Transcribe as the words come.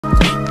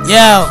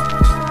Yo,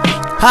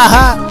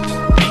 haha.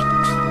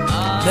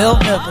 Bill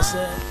never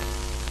said.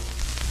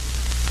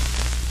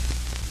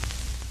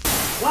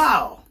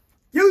 Wow,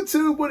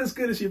 YouTube, what is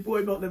good? It's your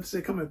boy Bill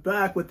Never coming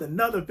back with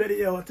another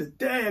video. And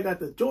today I got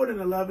the Jordan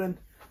 11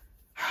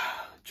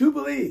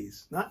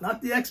 Jubilees,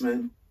 not the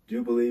X-Men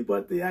Jubilee,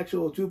 but the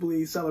actual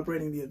Jubilee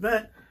celebrating the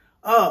event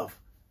of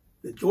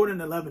the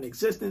Jordan 11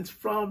 existence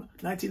from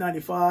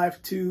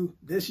 1995 to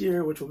this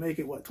year, which will make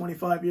it, what,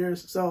 25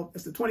 years? So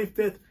it's the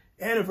 25th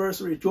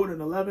anniversary of Jordan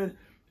 11.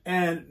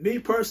 And me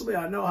personally,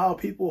 I know how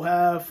people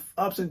have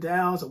ups and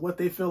downs of what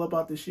they feel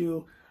about the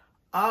shoe.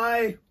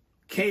 I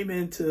came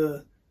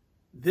into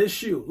this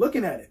shoe,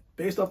 looking at it,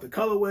 based off the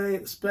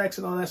colorway, the specs,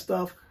 and all that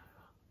stuff.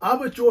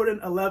 I'm a Jordan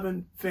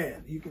 11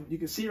 fan. You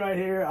can see right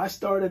here, I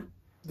started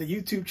the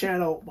YouTube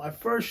channel. My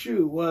first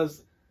shoe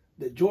was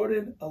the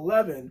Jordan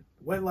 11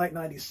 Went Like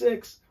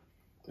 96.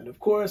 And of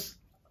course,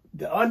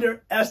 the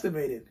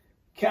underestimated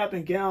cap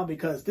and gown,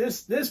 because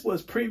this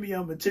was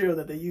premium material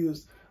that they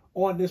used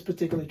on this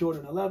particular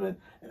Jordan 11.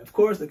 And of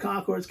course, the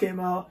Concords came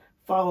out,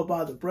 followed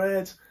by the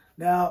Breads.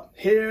 Now,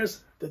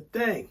 here's the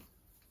thing.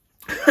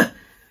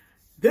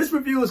 This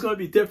review is going to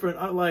be different,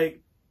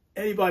 unlike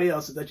anybody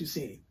else's that you've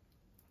seen,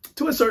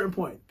 to a certain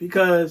point,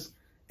 because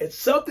it's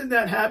something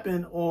that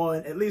happened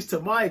on, at least to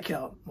my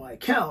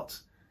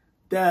accounts,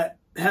 that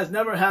has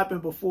never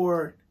happened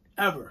before,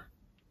 ever,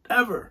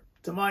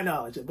 to my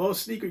knowledge. And both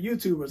sneaker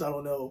YouTubers, I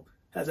don't know,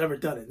 has ever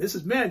done it. This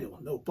is manual,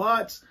 no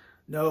bots,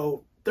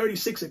 no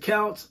 36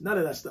 accounts, none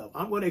of that stuff.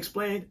 I'm going to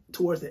explain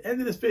towards the end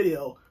of this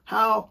video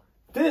how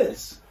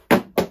these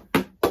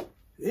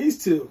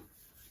two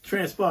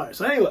transpire.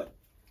 So anyway,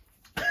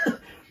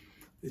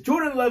 the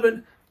Jordan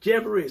 11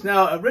 Jamborees.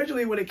 Now,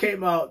 originally when it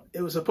came out,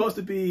 it was supposed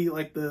to be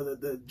like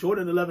the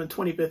Jordan 11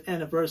 25th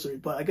anniversary,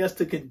 but I guess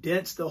to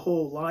condense the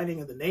whole lining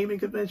and the naming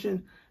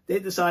convention, they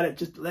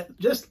decided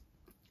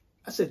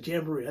I said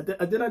Jamboree.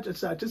 I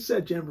just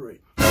said Jamboree.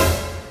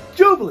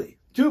 Jubilee.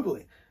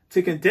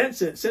 To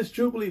condense it, since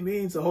Jubilee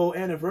means the whole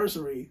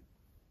anniversary,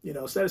 you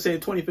know, instead of saying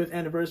 25th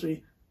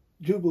anniversary,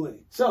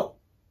 Jubilee. So,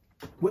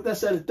 with that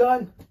said and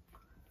done,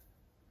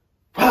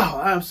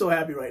 wow, I'm so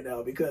happy right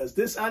now, because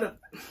this, out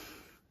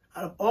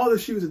of all the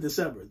shoes in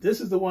December, this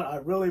is the one I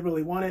really,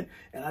 really wanted.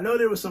 And I know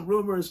there was some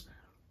rumors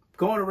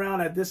going around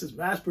that this is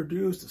mass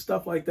produced and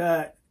stuff like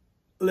that.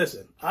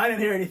 Listen, I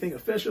didn't hear anything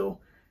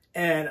official,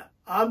 and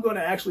I'm going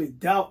to actually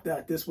doubt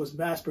that this was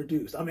mass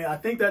produced. I mean, I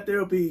think that there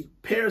will be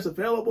pairs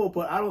available,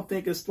 but I don't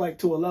think it's like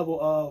to a level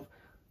of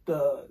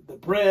the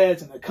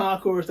Breads and the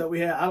Concords that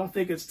we had. I don't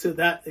think it's to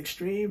that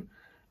extreme,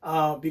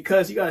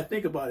 because you got to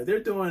think about it.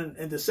 They're doing,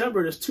 in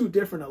December, there's two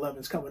different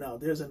 11s coming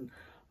out. There's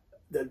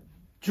the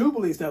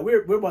Jubilees that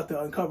we're about to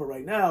uncover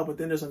right now, but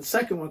then there's a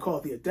second one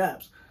called the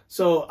Adapts.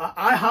 So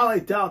I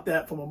highly doubt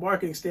that from a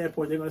marketing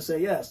standpoint, they're going to say,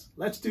 yes,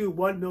 let's do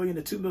 1 million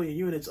to 2 million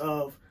units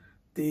of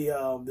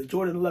the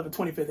Jordan 11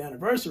 25th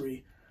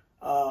anniversary,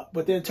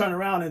 but then turn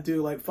around and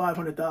do like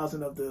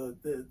 500,000 of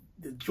the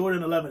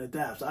Jordan 11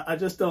 Adapts. I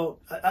just don't,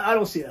 I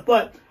don't see that.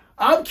 But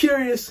I'm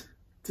curious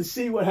to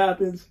see what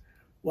happens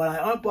when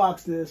I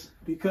unbox this,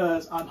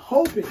 because I'm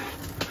hoping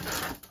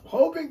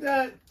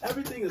that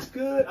everything is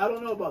good. I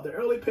don't know about the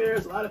early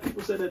pairs. A lot of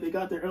people said that they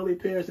got their early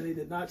pairs and they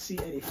did not see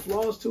any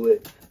flaws to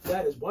it.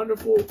 That is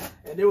wonderful.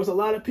 And there was a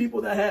lot of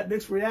people that had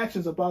mixed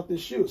reactions about this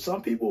shoe.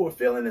 Some people were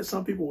feeling it,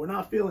 some people were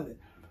not feeling it.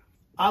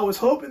 I was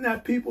hoping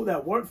that people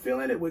that weren't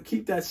feeling it would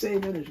keep that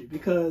same energy,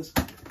 because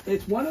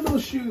it's one of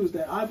those shoes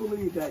that I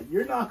believe that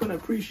you're not going to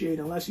appreciate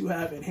unless you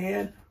have in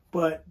hand.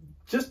 But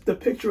just the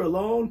picture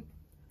alone,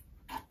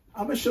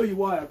 I'm going to show you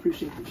why I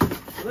appreciate this shoe.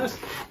 So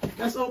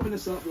let's open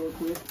this up real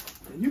quick.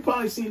 And you've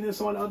probably seen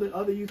this on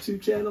other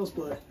YouTube channels,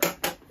 but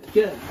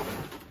again,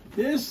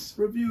 this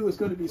review is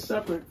going to be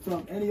separate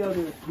from any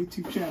other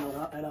YouTube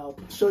channel, and I'll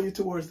show you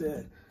towards the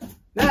end.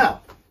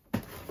 Now,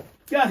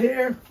 got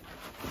here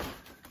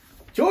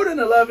Jordan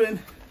 11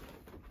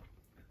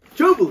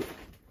 Jubilee,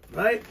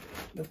 right?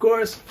 Of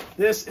course,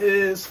 this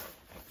is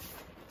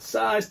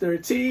size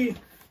 13.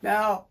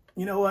 Now,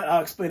 you know what?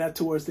 I'll explain that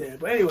towards the end.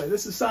 But anyway,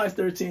 this is size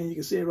 13. You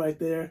can see it right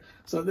there.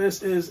 So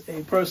this is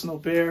a personal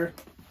bear.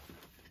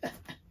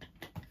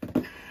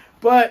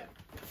 But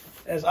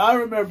as I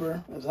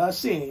remember, as I've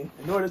seen,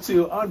 in order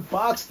to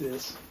unbox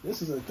this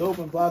is a dope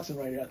unboxing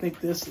right here. I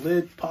think this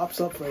lid pops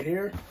up right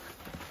here.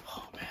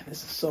 Oh man,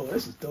 this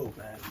is dope,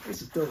 man.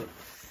 This is dope.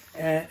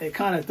 And it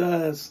kind of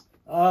does.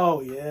 Oh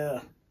yeah.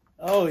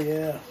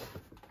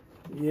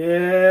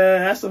 Yeah,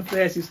 that's some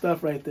fancy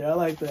stuff right there. I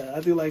like that.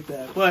 I do like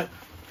that. But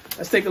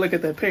let's take a look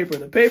at that paper.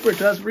 The paper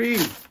does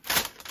read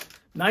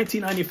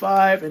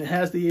 1995, and it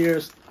has the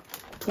years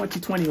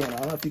 2021. I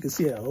don't know if you can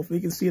see that. Hopefully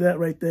you can see that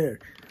right there.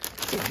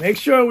 So make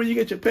sure when you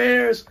get your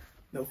pairs,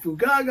 no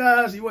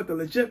fugagas, you want the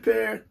legit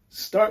pair,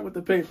 start with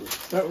the paper.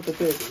 Start with the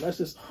paper. Let's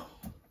just,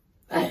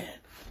 oh, man.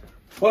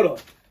 Hold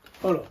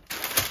on.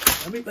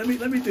 Let me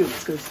do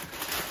this, because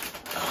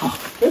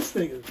this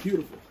thing is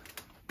beautiful.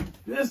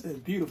 This is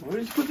beautiful. Let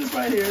me just put this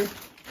right here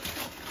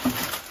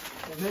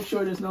and make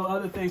sure there's no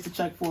other things to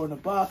check for in the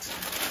box.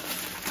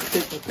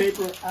 take the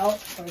paper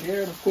out right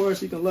here. And of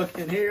course, you can look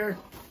in here.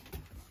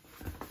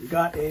 You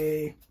got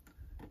a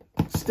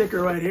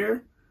sticker right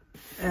here.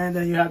 And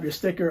then you have your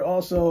sticker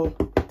also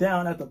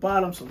down at the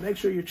bottom. So make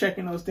sure you're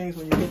checking those things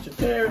when you get your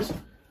pairs.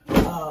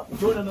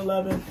 Jordan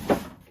 11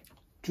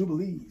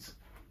 Jubilees.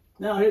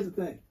 Now, here's the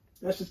thing.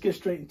 Let's just get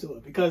straight into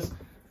it, because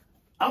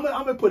I'm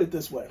gonna put it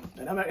this way,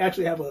 and I'm gonna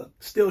actually have a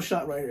still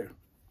shot right here.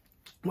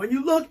 When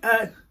you look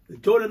at the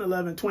Jordan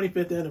 11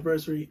 25th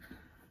anniversary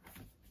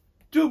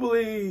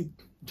Jubilee,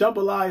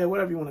 Jambalaya,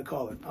 whatever you want to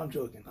call it, I'm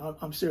joking.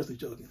 I'm seriously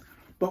joking.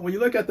 But when you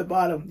look at the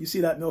bottom, you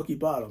see that milky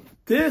bottom.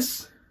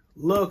 This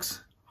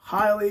looks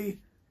highly,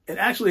 and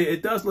actually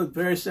it does look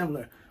very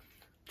similar.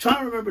 Trying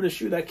to remember the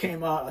shoe that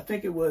came out. I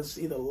think it was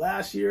either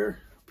last year.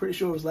 Pretty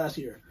sure it was last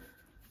year.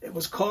 It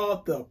was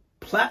called the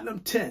Platinum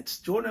Tints,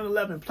 Jordan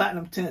 11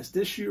 Platinum Tints,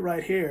 this shoe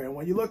right here. And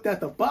when you looked at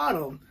the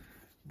bottom,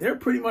 they're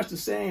pretty much the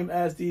same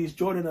as these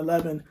Jordan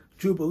 11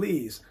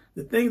 Jubilees.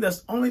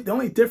 The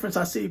only difference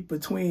I see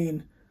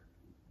between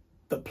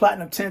the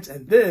Platinum Tints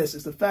and this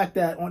is the fact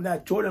that on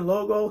that Jordan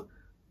logo,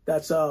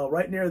 that's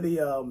right near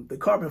the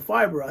carbon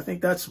fiber, I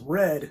think that's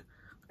red.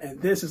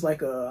 And this is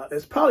like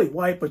it's probably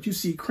white, but you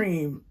see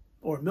cream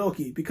or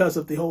milky because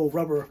of the whole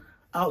rubber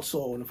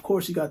outsole. And of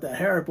course, you got that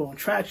herringbone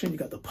traction, you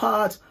got the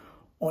pods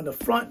on the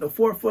front, the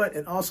forefoot,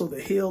 and also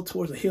the heel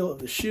towards the heel of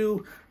the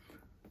shoe.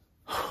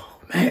 Oh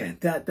man,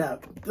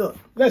 look,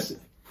 listen.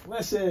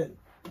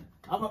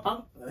 I'm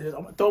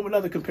gonna throw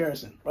another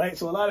comparison, right?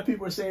 So a lot of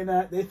people are saying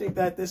that they think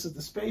that this is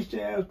the Space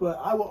Jams, but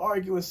I will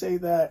argue and say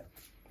that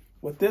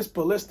with this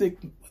ballistic,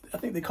 I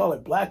think they call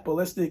it black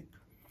ballistic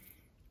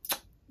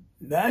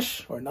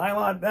mesh or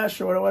nylon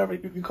mesh or whatever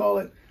you call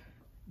it,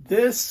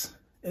 this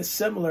is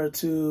similar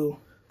to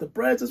the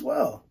breads as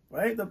well,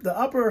 right? The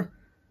upper,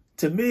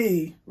 to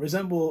me,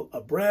 resemble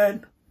a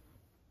bread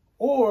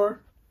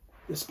or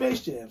the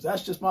Space Jams.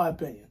 That's just my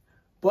opinion.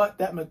 But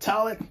that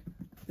metallic,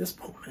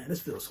 oh man, this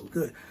feels so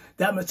good.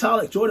 That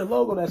metallic Jordan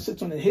logo that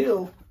sits on the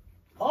heel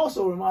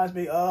also reminds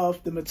me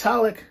of the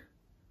metallic,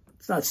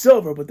 it's not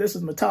silver, but this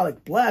is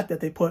metallic black that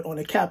they put on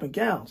the cap and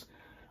gowns.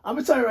 I'm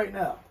gonna tell you right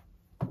now.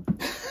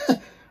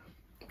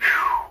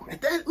 And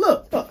then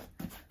look,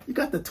 you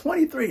got the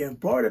 23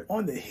 embroidered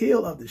on the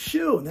heel of the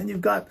shoe, and then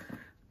you've got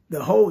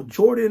the whole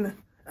Jordan.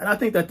 And I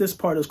think that this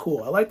part is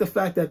cool. I like the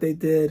fact that they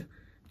did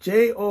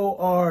Jordan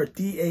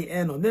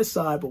on this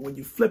side, but when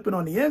you flip it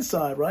on the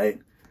inside, right,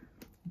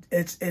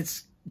 it's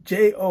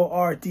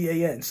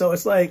Jordan. So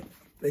it's like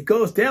it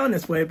goes down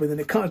this way, but then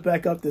it comes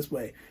back up this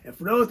way. And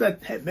for those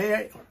that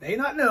may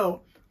not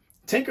know,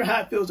 Tinker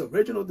Hatfield's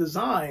original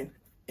design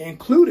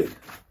included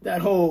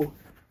that whole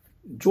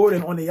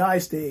Jordan on the eye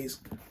stays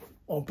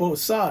on both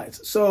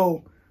sides.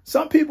 So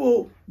some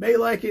people may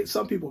like it,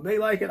 some people may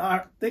like it.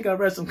 I think I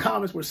read some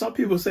comments where some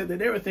people said that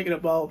they were thinking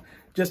about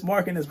just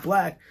marking as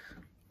black,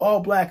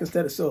 all black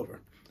instead of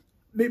silver.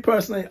 Me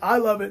personally, I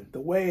love it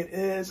the way it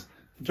is.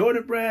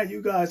 Jordan brand,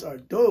 you guys are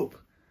dope.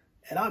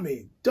 And I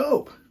mean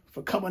dope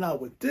for coming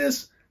out with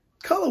this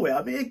colorway.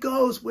 I mean, it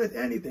goes with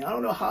anything. I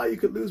don't know how you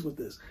could lose with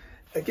this.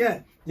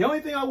 Again, the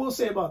only thing I will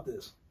say about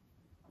this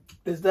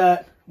is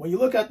that when you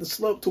look at the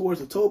slope towards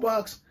the toe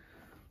box,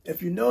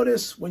 if you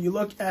notice, when you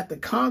look at the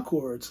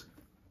Concords,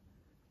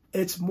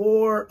 it's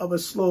more of a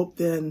slope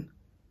than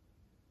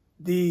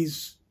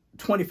these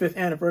 25th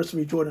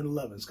anniversary Jordan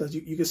 11s. Because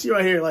you can see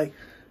right here, like,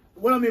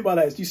 what I mean by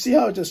that is, you see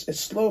how it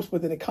slopes,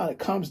 but then it kind of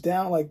comes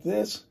down like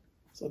this?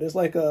 So there's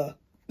like a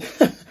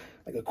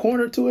like a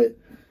corner to it.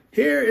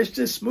 Here, it's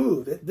just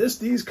smooth.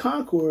 These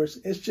Concords,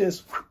 it's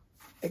just,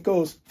 it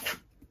goes.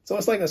 So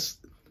it's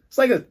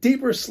like a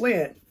deeper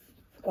slant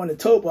on the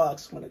toe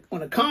box on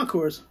the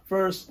Concords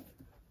versus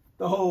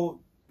the whole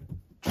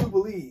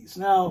Jubilees.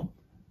 Now,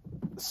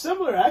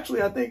 similar,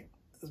 actually, I think,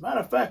 as a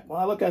matter of fact, when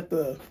I look at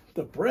the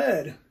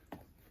bread,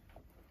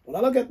 and I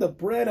look at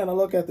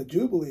the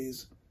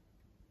Jubilees,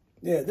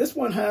 yeah, this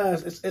one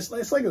has, it's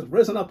like it's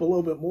risen up a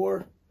little bit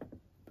more,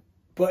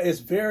 but it's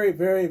very,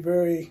 very,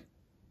 very,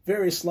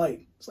 very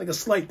slight. It's like a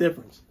slight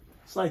difference.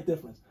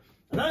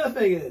 Another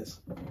thing is,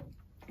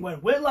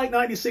 when Win Like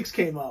 96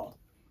 came out,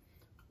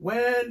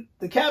 when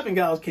the Cap and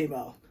Gals came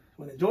out,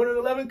 when the Jordan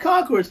 11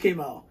 Concords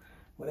came out,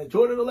 when the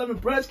Jordan 11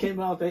 Breads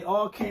came out, they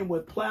all came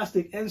with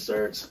plastic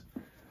inserts.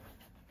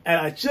 And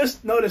I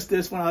just noticed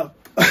this when I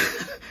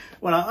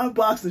when I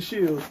unboxed the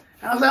shoe.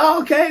 And I was like,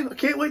 oh, okay, I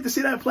can't wait to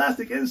see that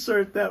plastic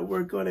insert that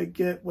we're going to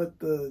get with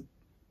the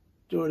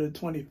Jordan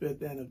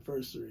 25th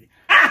anniversary.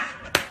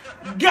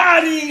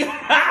 Got him!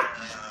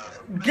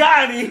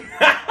 Got him!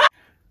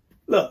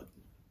 Look,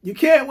 you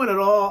can't win it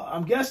all.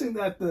 I'm guessing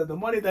that the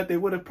money that they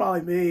would have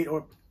probably made,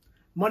 or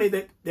money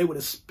that they would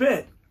have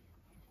spent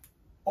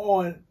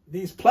on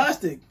these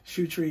plastic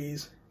shoe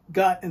trees,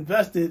 got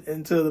invested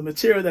into the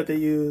material that they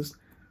used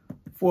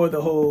for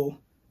the whole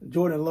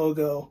Jordan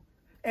logo.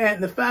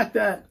 And the fact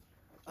that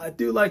I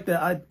do like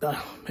that,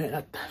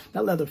 man,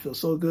 that leather feels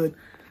so good.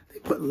 They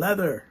put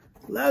leather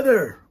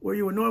where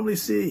you would normally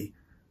see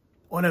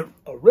on an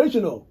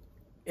original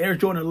Air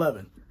Jordan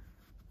 11.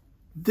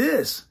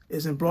 This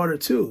is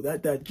embroidered too.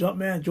 That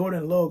Jumpman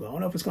Jordan logo. I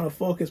don't know if it's going to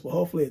focus, but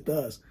hopefully it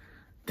does.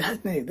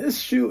 This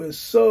shoe is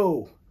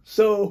so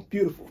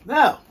beautiful.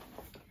 Now,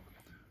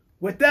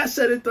 with that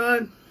said and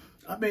done,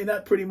 I mean,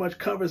 that pretty much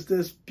covers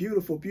this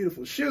beautiful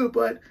shoe,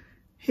 but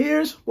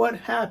here's what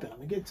happened. I'm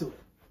going to get to it.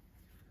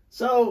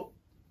 So,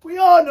 we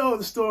all know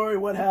the story,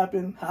 what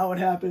happened, how it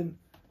happened.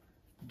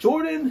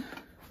 Jordan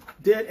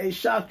did a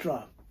shock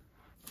drop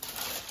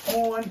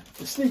on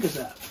the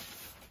SNKRS app.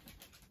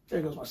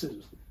 There goes my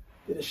scissors.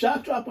 Did a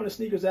shock drop on the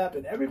SNKRS app,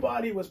 and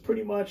everybody was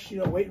pretty much,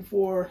 waiting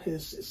for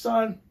his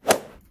son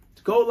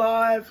to go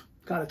live,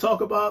 kind of talk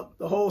about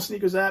the whole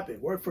SNKRS app.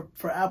 It worked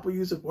for Apple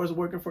users, it wasn't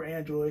working for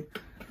Android.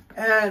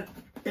 And,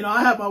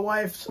 I have my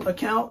wife's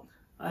account.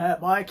 I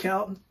have my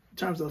account in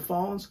terms of the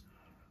phones.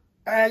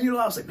 And,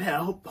 I was like,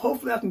 man,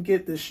 hopefully I can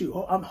get this shoe.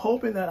 I'm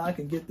hoping that I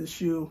can get this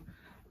shoe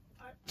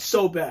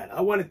so bad.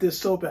 I wanted this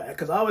so bad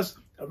because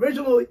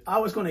originally I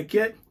was going to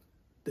get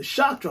the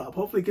shock drop,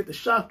 hopefully get the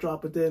shock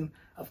drop. But then,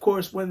 of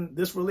course, when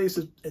this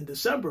releases in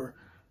December,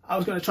 I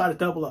was going to try to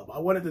double up. I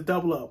wanted to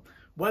double up.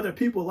 Whether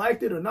people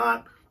liked it or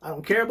not, I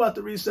don't care about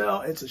the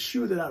resale. It's a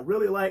shoe that I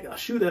really like, a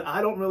shoe that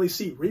I don't really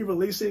see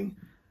re-releasing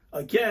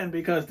again,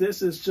 because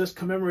this is just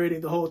commemorating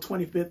the whole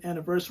 25th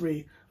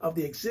anniversary of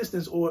the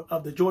existence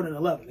of the Jordan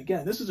 11.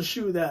 Again, this is a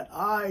shoe that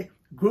I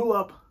grew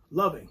up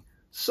loving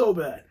so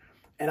bad.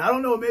 And I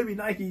don't know, maybe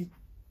Nike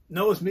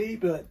knows me,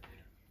 but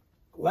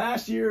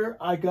last year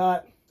I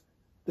got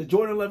the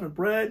Jordan 11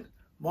 Bread,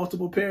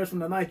 multiple pairs from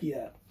the Nike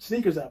app,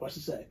 SNKRS app, I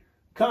should say.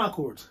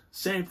 Concords,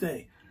 same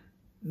thing.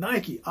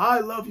 Nike, I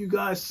love you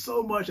guys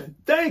so much, and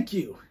thank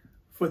you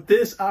for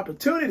this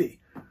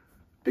opportunity,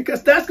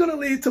 because that's going to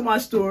lead to my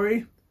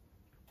story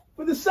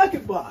for the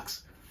second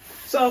box.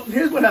 So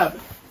here's what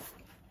happened.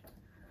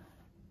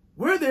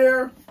 We're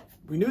there.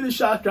 We knew the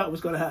shock drop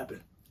was going to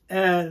happen.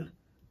 And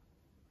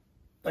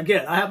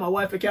again, I have my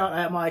wife's account.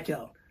 I have my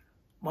account.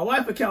 My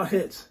wife's account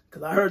hits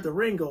because I heard the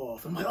ring go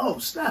off. I'm like, oh,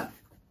 snap.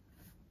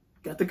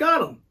 Got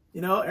him.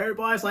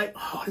 Everybody's like,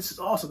 oh, this is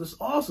awesome. This is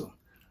awesome.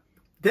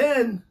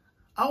 Then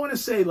I want to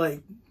say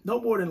no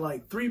more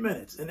than 3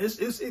 minutes. And it's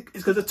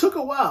because it took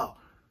a while.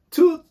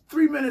 2-3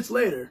 minutes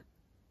later,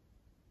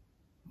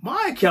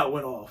 my account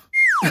went off.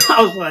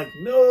 I was like,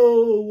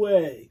 no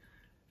way.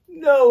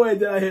 No way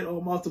did I hit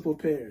on multiple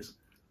pairs.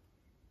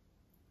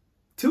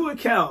 2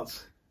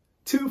 accounts,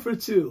 2 for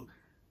 2.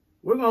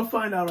 We're going to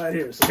find out right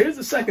here. So here's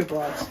the second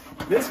box.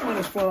 This one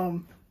is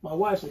from my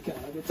wife's account.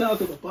 I can tell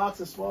because the box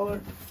is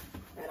smaller.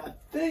 And I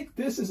think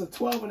this is a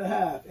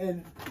 12.5.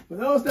 And for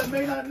those that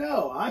may not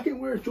know, I can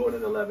wear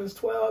Jordan 11s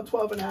 12,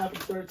 12.5, and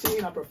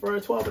 13. I prefer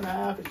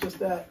 12.5. It's just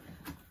that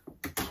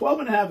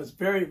 12.5 is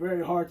very,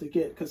 very hard to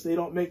get because they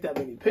don't make that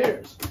many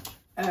pairs.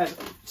 As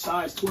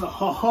size 12.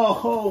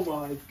 Oh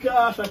my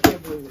gosh, I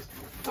can't believe this.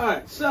 All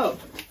right, so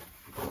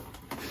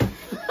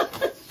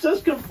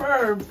just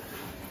confirmed.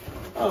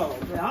 Oh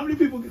man, how many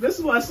people? This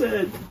is why I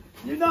said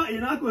you're not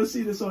going to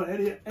see this on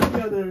any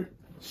other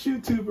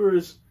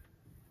ShoeTuber's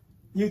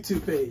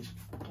YouTube page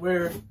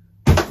where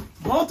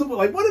multiple.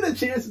 What are the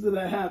chances of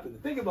that happening?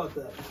 Think about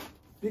that,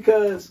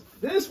 because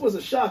this was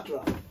a shock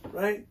drop,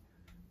 right?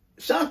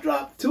 Shock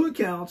drop, 2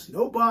 accounts,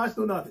 no box,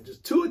 no nothing,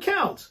 just 2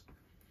 accounts.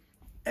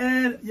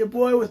 And your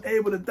boy was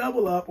able to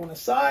double up on a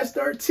size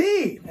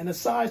 13 and a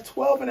size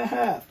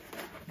 12.5.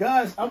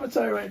 Guys, I'm going to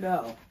tell you right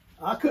now,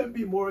 I couldn't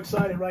be more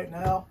excited right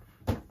now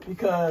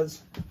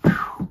because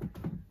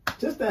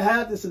just to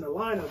have this in the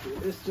lineup,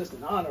 it's just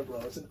an honor,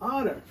 bro. It's an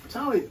honor. I'm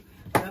telling you.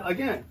 And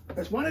again,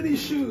 it's one of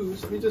these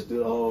shoes. Let me just do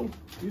the whole,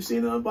 you've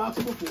seen the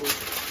unboxing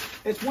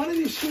before. It's one of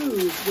these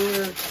shoes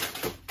where,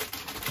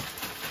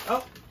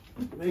 oh,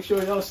 make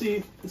sure y'all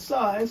see the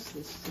size.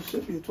 This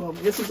should be a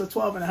 12. This is a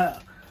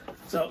 12.5.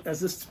 So as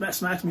this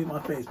smacks me in my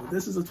face, but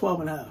this is a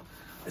 12.5.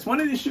 It's one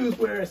of these shoes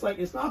where it's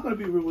it's not going to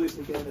be re-released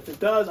again. If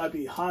it does, I'd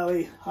be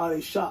highly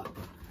shocked.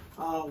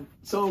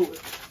 So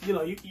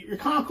your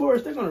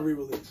Concords, they're going to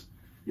re-release.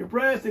 Your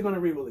Breads, they're going to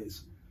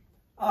re-release.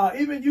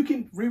 Even you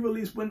can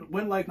re-release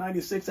Win Like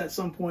 96 at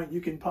some point. You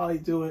can probably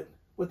do it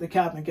with the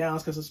cap and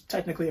gowns because it's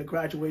technically a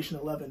graduation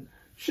 11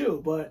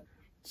 shoe. But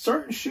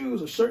certain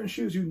shoes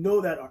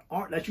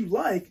that you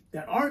like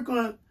that aren't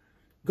going to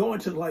go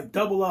into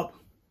double up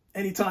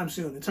anytime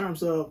soon in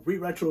terms of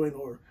re-retroing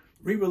or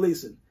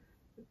re-releasing.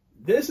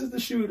 This is the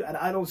shoe that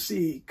I don't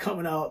see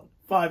coming out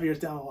 5 years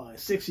down the line,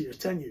 6 years,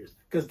 10 years,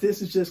 because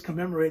this is just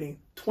commemorating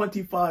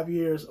 25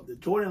 years of the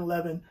Jordan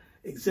 11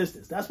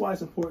 existence. That's why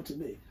it's important to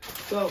me.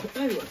 So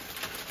anyway,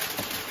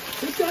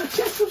 just gotta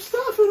check some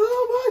stuff, and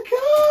oh my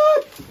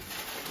God,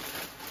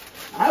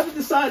 I haven't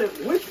decided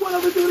which one I'm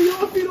gonna do the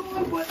off feet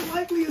on, but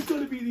likely it's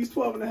gonna be these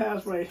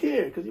 12.5s right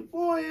here, because your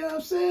boy, you know what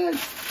I'm saying?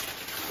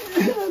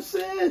 You know what I'm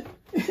saying?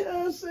 You know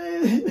what I'm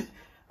saying?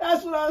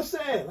 That's what I'm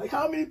saying.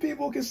 How many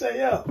people can say,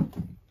 yo,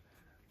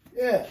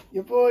 yeah,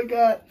 your boy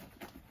got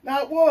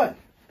not 1,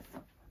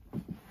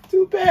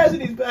 2 pairs of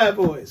these bad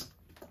boys.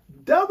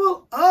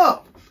 Double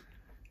up.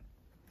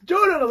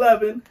 Jordan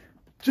 11,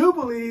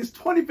 Jubilee's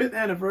 25th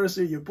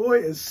anniversary. Your boy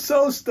is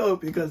so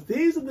stoked because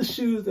these are the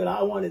shoes that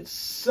I wanted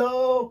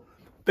so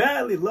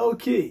badly, low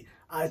key.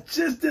 I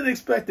just didn't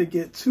expect to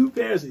get 2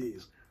 pairs of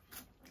these.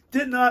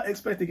 Did not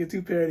expect to get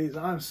 2 pairs of these.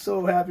 I'm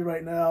so happy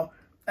right now.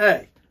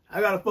 Hey,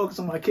 I got to focus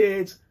on my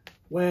kids.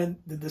 When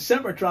the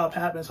December drop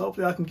happens,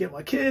 hopefully I can get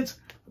my kids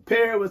a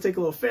pair. We'll take a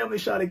little family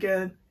shot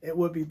again. It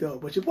would be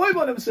dope. But your boy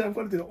Bo never said I'm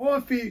going to do the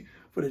on-feed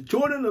for the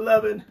Jordan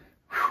 11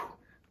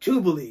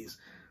 Jubilees.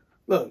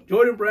 Look,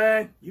 Jordan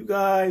Brand, you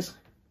guys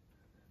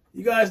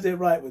did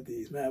right with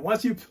these, man.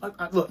 Once you,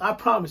 look, I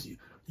promise you,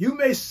 you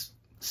may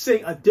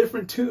sing a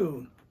different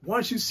tune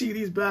once you see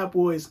these bad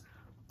boys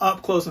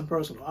up close and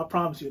personal. I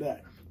promise you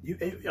that.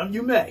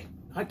 You may.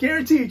 I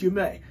guarantee you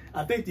may.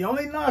 I think the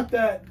only knock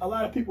that a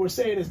lot of people are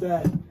saying is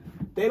that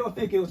they don't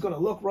think it was going to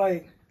look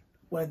right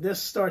when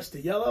this starts to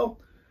yellow.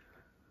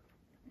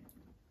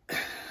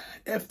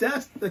 If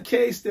that's the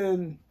case,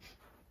 then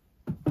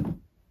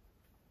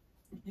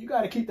you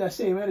got to keep that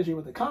same energy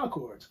with the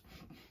Concords.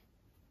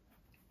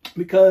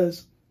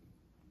 Because,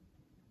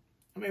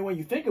 I mean, when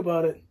you think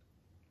about it,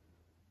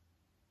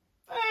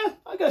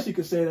 I guess you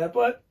could say that.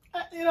 But,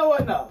 you know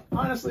what? No.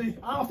 Honestly,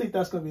 I don't think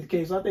that's going to be the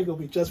case. I think it'll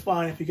be just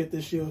fine if you get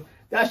this shoe.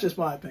 That's just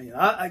my opinion.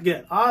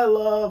 I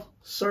love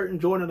certain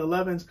Jordan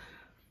 11s.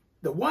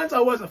 The ones I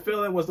wasn't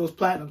feeling was those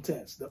platinum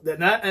tints.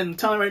 And I'm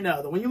telling you right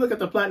now, that when you look at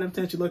the platinum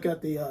tints, you look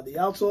at the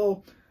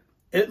outsole,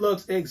 it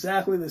looks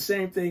exactly the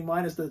same thing,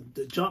 minus the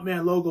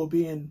Jumpman logo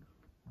being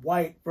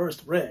white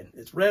versus red.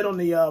 It's red on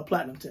the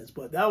platinum tints,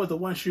 but that was the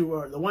one shoe,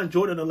 or the one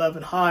Jordan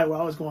 11 high, where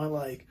I was going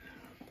like,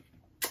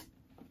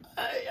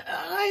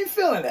 I ain't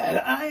feeling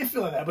that. I ain't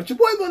feeling that. But your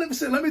boy gonna never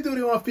say, let me do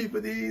the on-feed for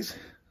these.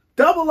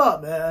 Double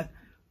up, man.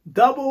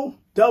 Double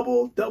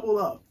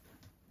up.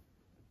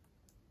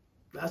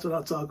 That's what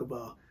I'm talking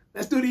about.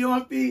 Let's do the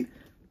on-feed.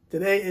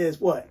 Today is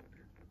what?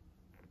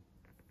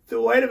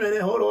 So wait a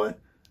minute, hold on.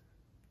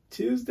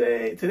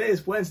 Tuesday. Today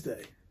is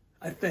Wednesday,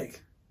 I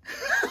think.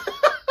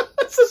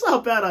 This is how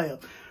bad I am.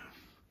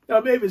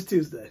 No, maybe it's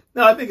Tuesday.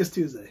 No, I think it's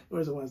Tuesday. Or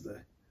is it Wednesday?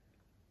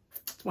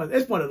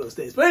 It's one of those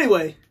days. But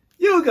anyway,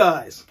 you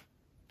guys,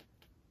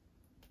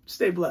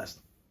 stay blessed.